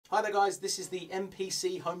Hi there guys, this is the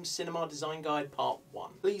MPC Home Cinema Design Guide Part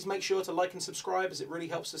 1. Please make sure to like and subscribe as it really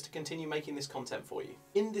helps us to continue making this content for you.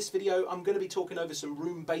 In this video I'm going to be talking over some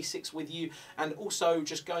room basics with you and also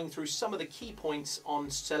just going through some of the key points on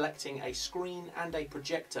selecting a screen and a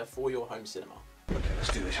projector for your home cinema. Okay,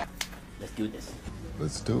 let's do this. Let's do this.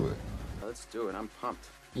 Let's do it. Let's do it, I'm pumped.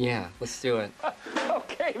 Yeah, let's do it.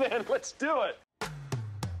 Okay then, let's do it.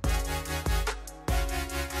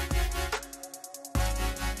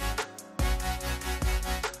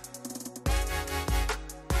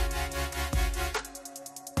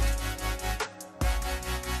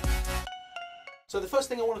 So the first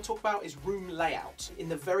thing I want to talk about is room layout. In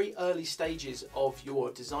the very early stages of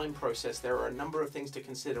your design process, there are a number of things to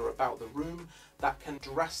consider about the room that can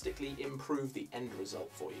drastically improve the end result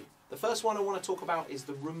for you. The first one I want to talk about is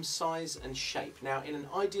the room size and shape. Now, in an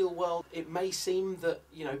ideal world, it may seem that,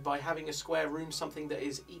 by having a square room, something that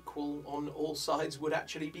is equal on all sides would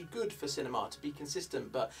actually be good for cinema, to be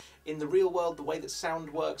consistent. But in the real world, the way that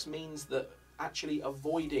sound works means that actually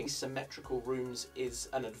avoiding symmetrical rooms is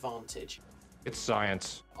an advantage. It's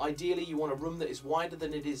science. Ideally, you want a room that is wider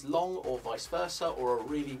than it is long, or vice versa, or a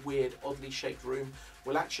really weird, oddly shaped room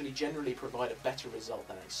will actually generally provide a better result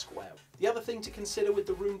than a square. The other thing to consider with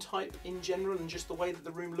the room type in general and just the way that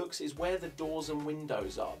the room looks is where the doors and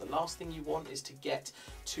windows are. The last thing you want is to get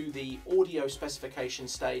to the audio specification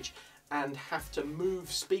stage and have to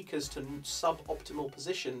move speakers to suboptimal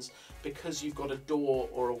positions because you've got a door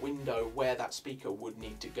or a window where that speaker would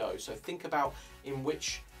need to go. So think about in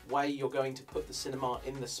which way you're going to put the cinema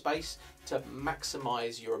in the space to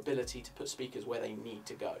maximize your ability to put speakers where they need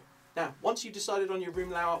to go. Now, once you've decided on your room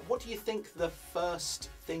layout, what do you think the first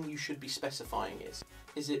thing you should be specifying is?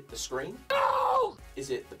 Is it the screen? No! Is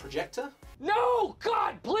it the projector? No!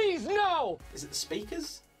 God, please, no! Is it the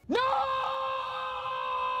speakers? No!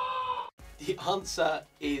 The answer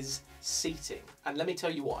is seating, and let me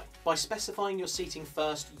tell you why. By specifying your seating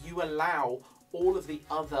first, you allow all of the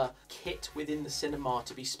other kit within the cinema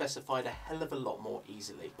to be specified a hell of a lot more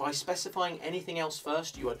easily. By specifying anything else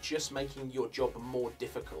first, you are just making your job more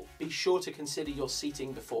difficult. Be sure to consider your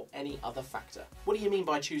seating before any other factor. What do you mean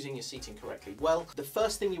by choosing your seating correctly? Well, the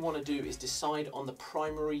first thing you want to do is decide on the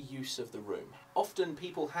primary use of the room. Often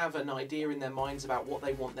people have an idea in their minds about what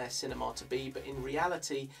they want their cinema to be, but in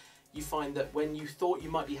reality, you find that when you thought you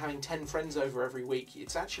might be having 10 friends over every week,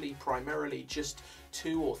 it's actually primarily just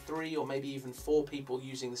 2 or 3 or maybe even 4 people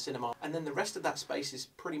using the cinema, and then the rest of that space is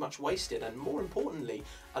pretty much wasted. And more importantly,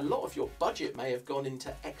 a lot of your budget may have gone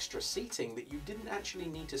into extra seating that you didn't actually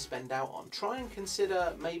need to spend out on. Try and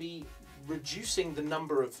consider maybe reducing the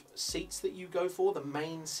number of seats that you go for, the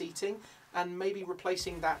main seating, and maybe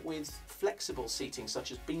replacing that with flexible seating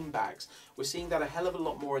such as beanbags. We're seeing that a hell of a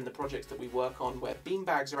lot more in the projects that we work on, where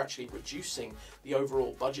beanbags are actually reducing the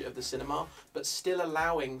overall budget of the cinema but still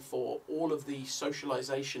allowing for all of the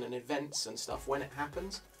socialization and events and stuff when it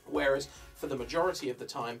happens, whereas for the majority of the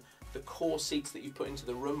time the core seats that you put into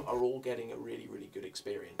the room are all getting a really, really good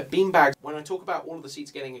experience. Beanbags, when I talk about all of the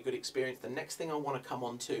seats getting a good experience, the next thing I want to come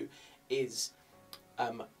on to is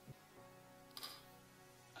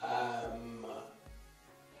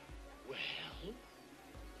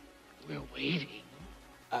We're waiting.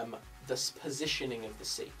 the positioning of the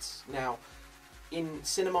seats. Now, in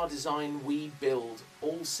cinema design, we build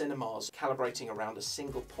all cinemas calibrating around a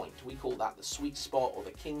single point. We call that the sweet spot or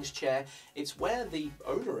the king's chair. It's where the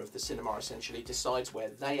owner of the cinema essentially decides where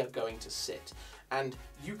they are going to sit. And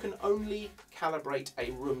you can only calibrate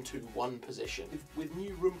a room to one position. With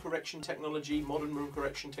new room correction technology, modern room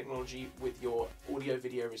correction technology with your audio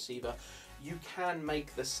video receiver, you can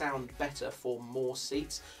make the sound better for more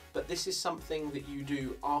seats, but this is something that you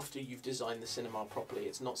do after you've designed the cinema properly.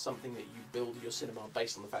 It's not something that you build your cinema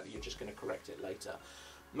based on the fact that you're just going to correct it later.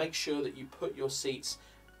 Make sure that you put your seats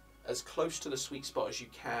as close to the sweet spot as you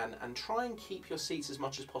can, and try and keep your seats as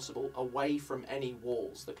much as possible away from any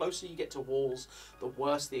walls. The closer you get to walls, the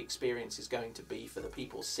worse the experience is going to be for the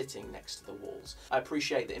people sitting next to the walls. I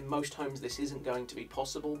appreciate that in most homes this isn't going to be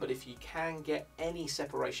possible, but if you can get any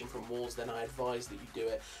separation from walls, then I advise that you do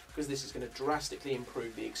it, because this is going to drastically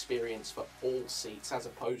improve the experience for all seats as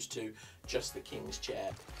opposed to just the king's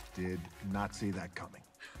chair. Did not see that coming.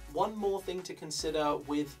 One more thing to consider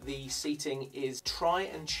with the seating is try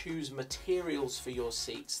and choose materials for your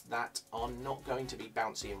seats that are not going to be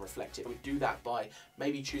bouncy and reflective. We do that by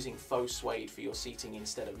maybe choosing faux suede for your seating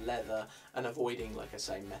instead of leather and avoiding, like I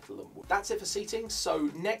say, metal and wood. That's it for seating. So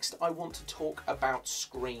next I want to talk about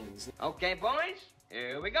screens. Okay, boys,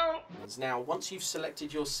 here we go. Now, once you've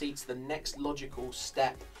selected your seats, the next logical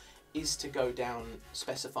step is to go down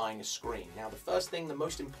specifying a screen. Now the first thing, the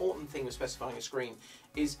most important thing with specifying a screen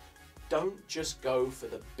is don't just go for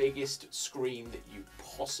the biggest screen that you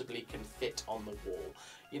possibly can fit on the wall.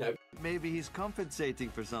 You know, maybe he's compensating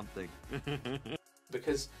for something.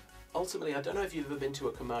 Because ultimately, I don't know if you've ever been to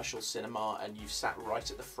a commercial cinema and you've sat right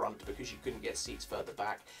at the front because you couldn't get seats further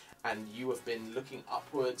back, and you have been looking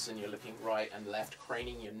upwards and you're looking right and left,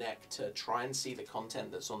 craning your neck to try and see the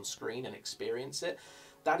content that's on screen and experience it.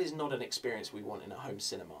 That is not an experience we want in a home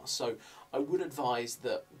cinema. So I would advise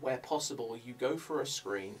that where possible, you go for a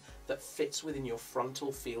screen that fits within your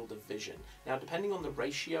frontal field of vision. Now, depending on the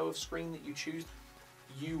ratio of screen that you choose,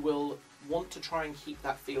 you will want to try and keep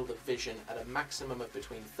that field of vision at a maximum of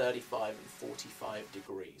between 35 and 45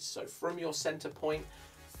 degrees. So from your center point,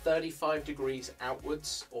 35 degrees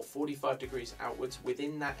outwards or 45 degrees outwards,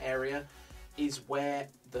 within that area is where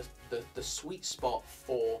the sweet spot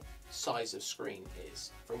for size of screen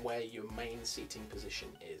is, from where your main seating position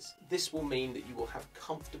is. This will mean that you will have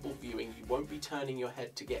comfortable viewing. You won't be turning your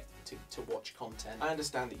head to get to watch content. I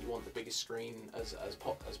understand that you want the biggest screen as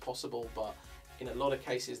possible, but in a lot of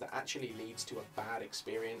cases that actually leads to a bad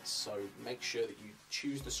experience, so make sure that you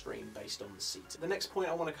choose the screen based on the seat. The next point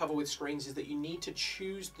I want to cover with screens is that you need to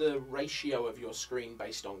choose the ratio of your screen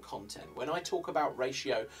based on content. When I talk about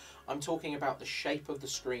ratio, I'm talking about the shape of the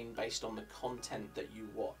screen based on the content that you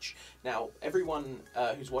watch. Now, everyone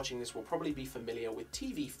who's watching this will probably be familiar with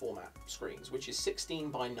TV format screens, which is 16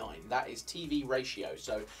 by 9. That is TV ratio,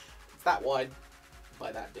 so that wide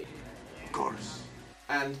by that big. Of course.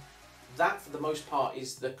 And that, for the most part,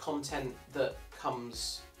 is the content that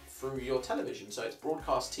comes through your television. So it's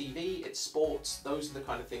broadcast TV, it's sports, those are the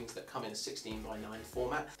kind of things that come in a 16 by 9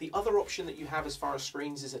 format. The other option that you have as far as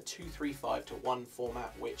screens is a 235:1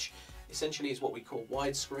 format, which essentially is what we call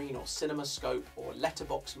widescreen or cinemascope or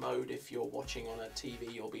letterbox mode. If you're watching on a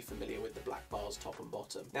TV, you'll be familiar with the black bars top and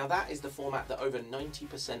bottom. Now that is the format that over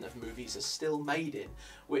 90% of movies are still made in,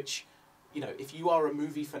 which, you know, if you are a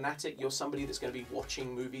movie fanatic, you're somebody that's going to be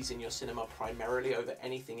watching movies in your cinema primarily over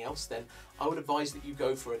anything else, then I would advise that you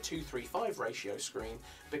go for a 2:35 ratio screen,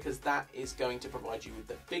 because that is going to provide you with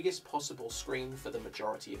the biggest possible screen for the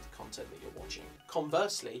majority of the content that you're watching.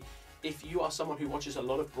 Conversely, if you are someone who watches a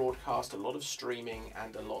lot of broadcast, a lot of streaming,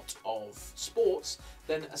 and a lot of sports,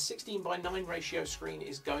 then a 16 by 9 ratio screen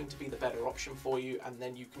is going to be the better option for you, and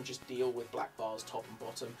then you can just deal with black bars top and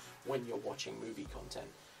bottom when you're watching movie content.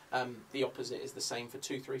 The opposite is the same for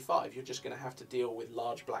 235. You're just going to have to deal with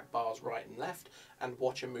large black bars right and left and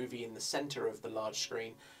watch a movie in the center of the large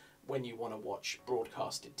screen when you want to watch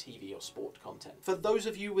broadcasted TV or sport content. For those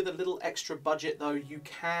of you with a little extra budget though, you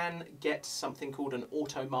can get something called an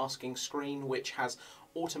auto masking screen, which has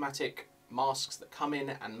automatic masks that come in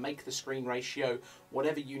and make the screen ratio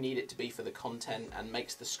whatever you need it to be for the content, and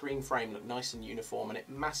makes the screen frame look nice and uniform, and it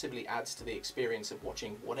massively adds to the experience of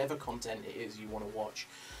watching whatever content it is you want to watch.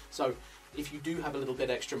 So if you do have a little bit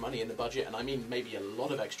extra money in the budget, and I mean maybe a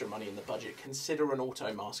lot of extra money in the budget, consider an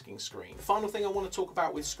auto masking screen. The final thing I want to talk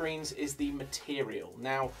about with screens is the material.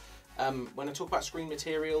 Now, when I talk about screen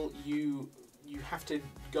material, you have to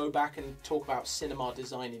go back and talk about cinema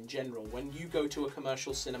design in general. When you go to a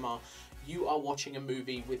commercial cinema, you are watching a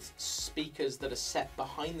movie with speakers that are set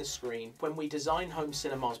behind the screen. When we design home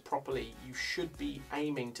cinemas properly, you should be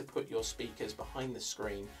aiming to put your speakers behind the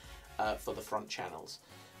screen for the front channels.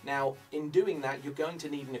 Now, in doing that, you're going to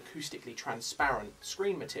need an acoustically transparent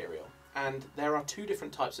screen material. And there are two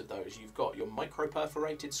different types of those. You've got your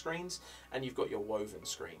micro-perforated screens and you've got your woven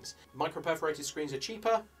screens. Micro-perforated screens are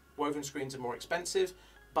cheaper, woven screens are more expensive,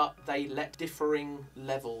 but they let differing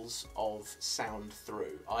levels of sound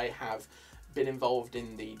through. I have been involved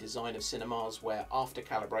in the design of cinemas where, after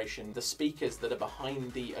calibration, the speakers that are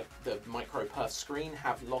behind the micro-perf screen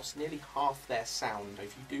have lost nearly half their sound.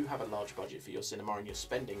 If you do have a large budget for your cinema and you're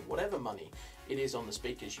spending whatever money it is on the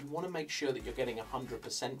speakers, you want to make sure that you're getting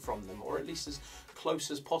 100% from them, or at least as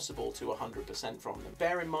close as possible to 100% from them.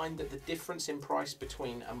 Bear in mind that the difference in price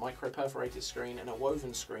between a micro-perforated screen and a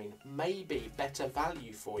woven screen may be better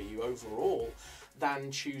value for you overall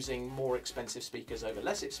than choosing more expensive speakers over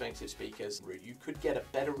less expensive speakers. You could get a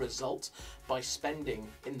better result by spending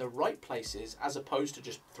in the right places as opposed to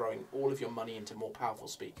just throwing all of your money into more powerful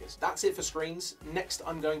speakers. That's it for screens. Next,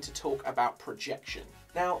 I'm going to talk about projection.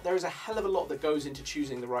 Now, there is a hell of a lot that goes into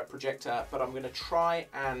choosing the right projector, but I'm going to try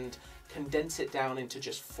and condense it down into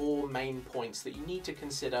just 4 main points that you need to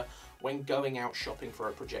consider when going out shopping for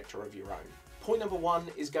a projector of your own. Point number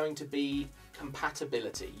 1 is going to be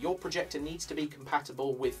compatibility. Your projector needs to be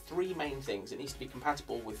compatible with 3 main things. It needs to be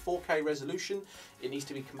compatible with 4K resolution, it needs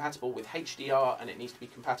to be compatible with HDR, and it needs to be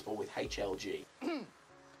compatible with HLG.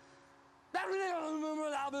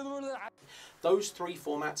 Those three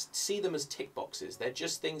formats, see them as tick boxes. They're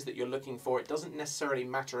just things that you're looking for. It doesn't necessarily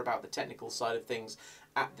matter about the technical side of things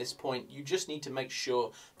at this point. You just need to make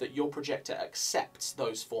sure that your projector accepts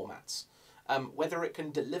those formats. Whether it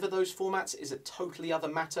can deliver those formats is a totally other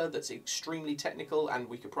matter that's extremely technical, and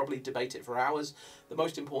we could probably debate it for hours. The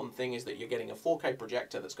most important thing is that you're getting a 4K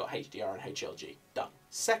projector that's got HDR and HLG. Done.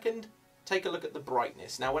 Second, take a look at the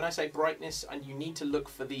brightness. Now, when I say brightness, and you need to look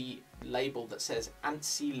for the label that says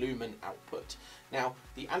ANSI lumen output. Now,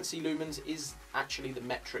 the ANSI lumens is actually the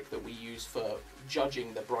metric that we use for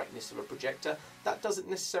judging the brightness of a projector. That doesn't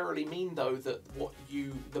necessarily mean, though, that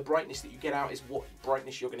the brightness that you get out is what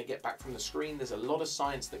brightness you're going to get back from the screen. There's a lot of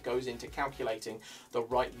science that goes into calculating the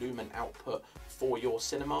right lumen output for your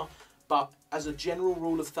cinema. But as a general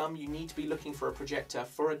rule of thumb, you need to be looking for a projector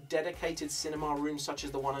for a dedicated cinema room such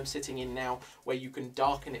as the one I'm sitting in now, where you can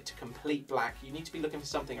darken it to complete black. You need to be looking for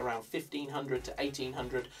something around 1500 to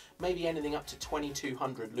 1800, maybe anything up to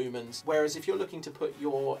 2200 lumens. Whereas if you're looking to put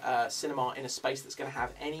your cinema in a space that's going to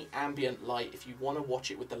have any ambient light, if you want to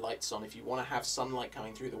watch it with the lights on, if you want to have sunlight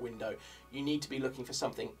coming through the window, you need to be looking for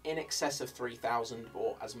something in excess of 3000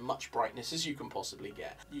 or as much brightness as you can possibly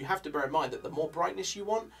get. You have to bear in mind that the more brightness you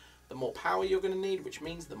want, the more power you're going to need, which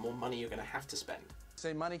means the more money you're going to have to spend.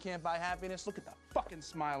 Say money can't buy happiness? Look at the fucking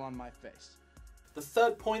smile on my face. The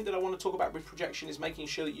third point that I want to talk about with projection is making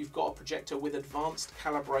sure that you've got a projector with advanced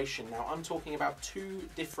calibration. Now, I'm talking about two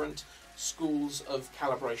different schools of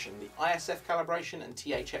calibration, the ISF calibration and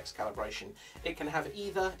THX calibration. It can have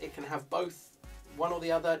either, it can have both. One or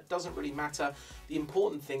the other, doesn't really matter. The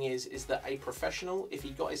important thing is that a professional, if he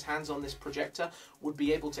got his hands on this projector, would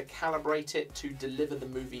be able to calibrate it to deliver the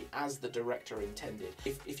movie as the director intended.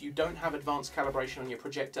 If you don't have advanced calibration on your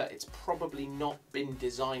projector, it's probably not been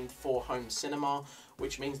designed for home cinema,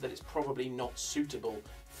 which means that it's probably not suitable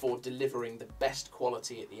for delivering the best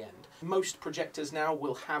quality at the end. Most projectors now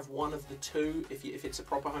will have one of the two if it's a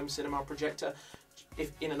proper home cinema projector.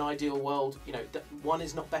 If in an ideal world, you know, one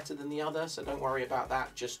is not better than the other, so don't worry about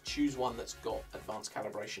that. Just choose one that's got advanced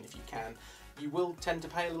calibration if you can. You will tend to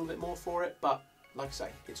pay a little bit more for it, but like I say,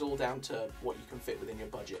 it's all down to what you can fit within your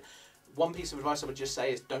budget. One piece of advice I would just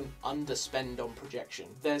say is don't underspend on projection.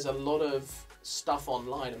 There's a lot of stuff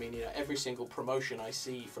online. I mean, you know, every single promotion I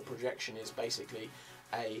see for projection is basically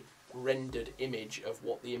a rendered image of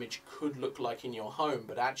what the image could look like in your home,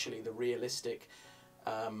 but actually the realistic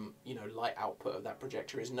you know, light output of that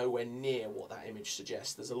projector is nowhere near what that image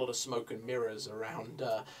suggests. There's a lot of smoke and mirrors around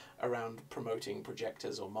promoting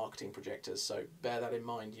projectors or marketing projectors, so bear that in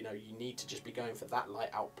mind. You know, you need to just be going for that light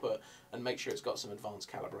output and make sure it's got some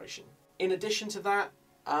advanced calibration. In addition to that,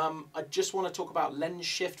 I just want to talk about lens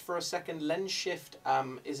shift for a second. Lens shift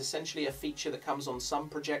is essentially a feature that comes on some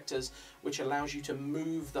projectors which allows you to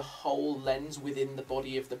move the whole lens within the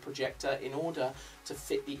body of the projector in order to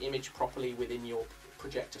fit the image properly within your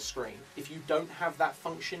projector screen. If you don't have that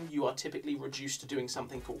function, you are typically reduced to doing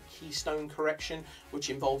something called keystone correction, which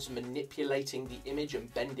involves manipulating the image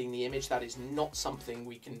and bending the image. That is not something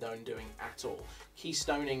we condone doing at all.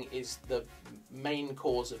 Keystoning is the main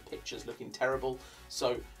cause of pictures looking terrible,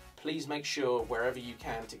 so please make sure wherever you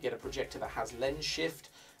can to get a projector that has lens shift.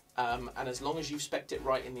 And as long as you've spec'd it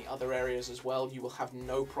right in the other areas as well, you will have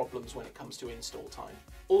no problems when it comes to install time.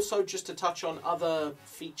 Also, just to touch on other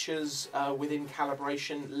features within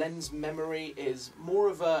calibration, lens memory is more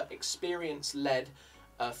of a experience-led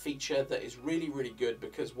feature that is really, really good,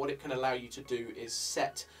 because what it can allow you to do is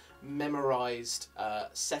set memorized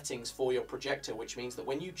settings for your projector, which means that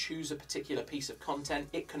when you choose a particular piece of content,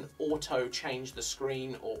 it can auto change the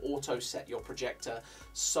screen or auto set your projector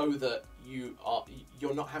so that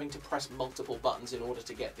you're not having to press multiple buttons in order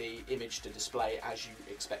to get the image to display as you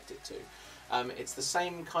expect it to. It's the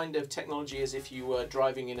same kind of technology as if you were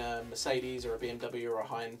driving in a Mercedes or a BMW or a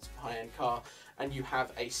high-end car and you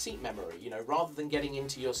have a seat memory. You know, rather than getting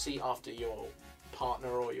into your seat after your partner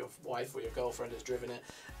or your wife or your girlfriend has driven it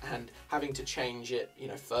and having to change it, you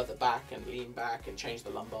know, further back and lean back and change the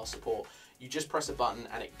lumbar support, you just press a button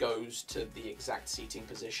and it goes to the exact seating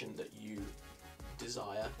position that you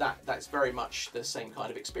desire. That's very much the same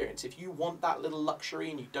kind of experience. If you want that little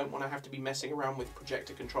luxury and you don't want to have to be messing around with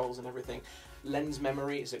projector controls and everything, lens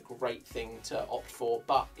memory is a great thing to opt for,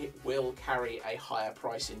 but it will carry a higher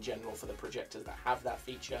price in general for the projectors that have that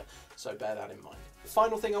feature, so bear that in mind. The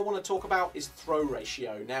final thing I want to talk about is throw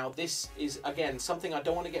ratio. Now, this is, again, something I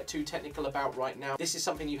don't want to get too technical about right now. This is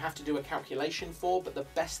something you have to do a calculation for, but the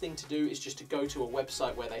best thing to do is just to go to a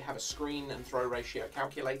website where they have a screen and throw ratio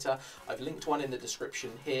calculator. I've linked one in the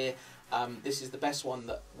description here. This is the best one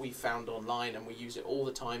that we found online and we use it all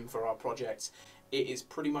the time for our projects. it is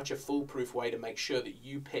pretty much a foolproof way to make sure that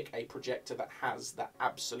you pick a projector that has the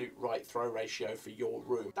absolute right throw ratio for your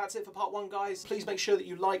room. That's it for part 1, guys. Please make sure that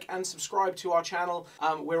you like and subscribe to our channel.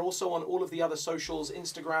 We're also on all of the other socials,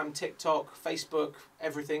 Instagram, TikTok, Facebook,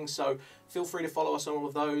 everything, so feel free to follow us on all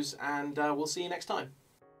of those, and we'll see you next time.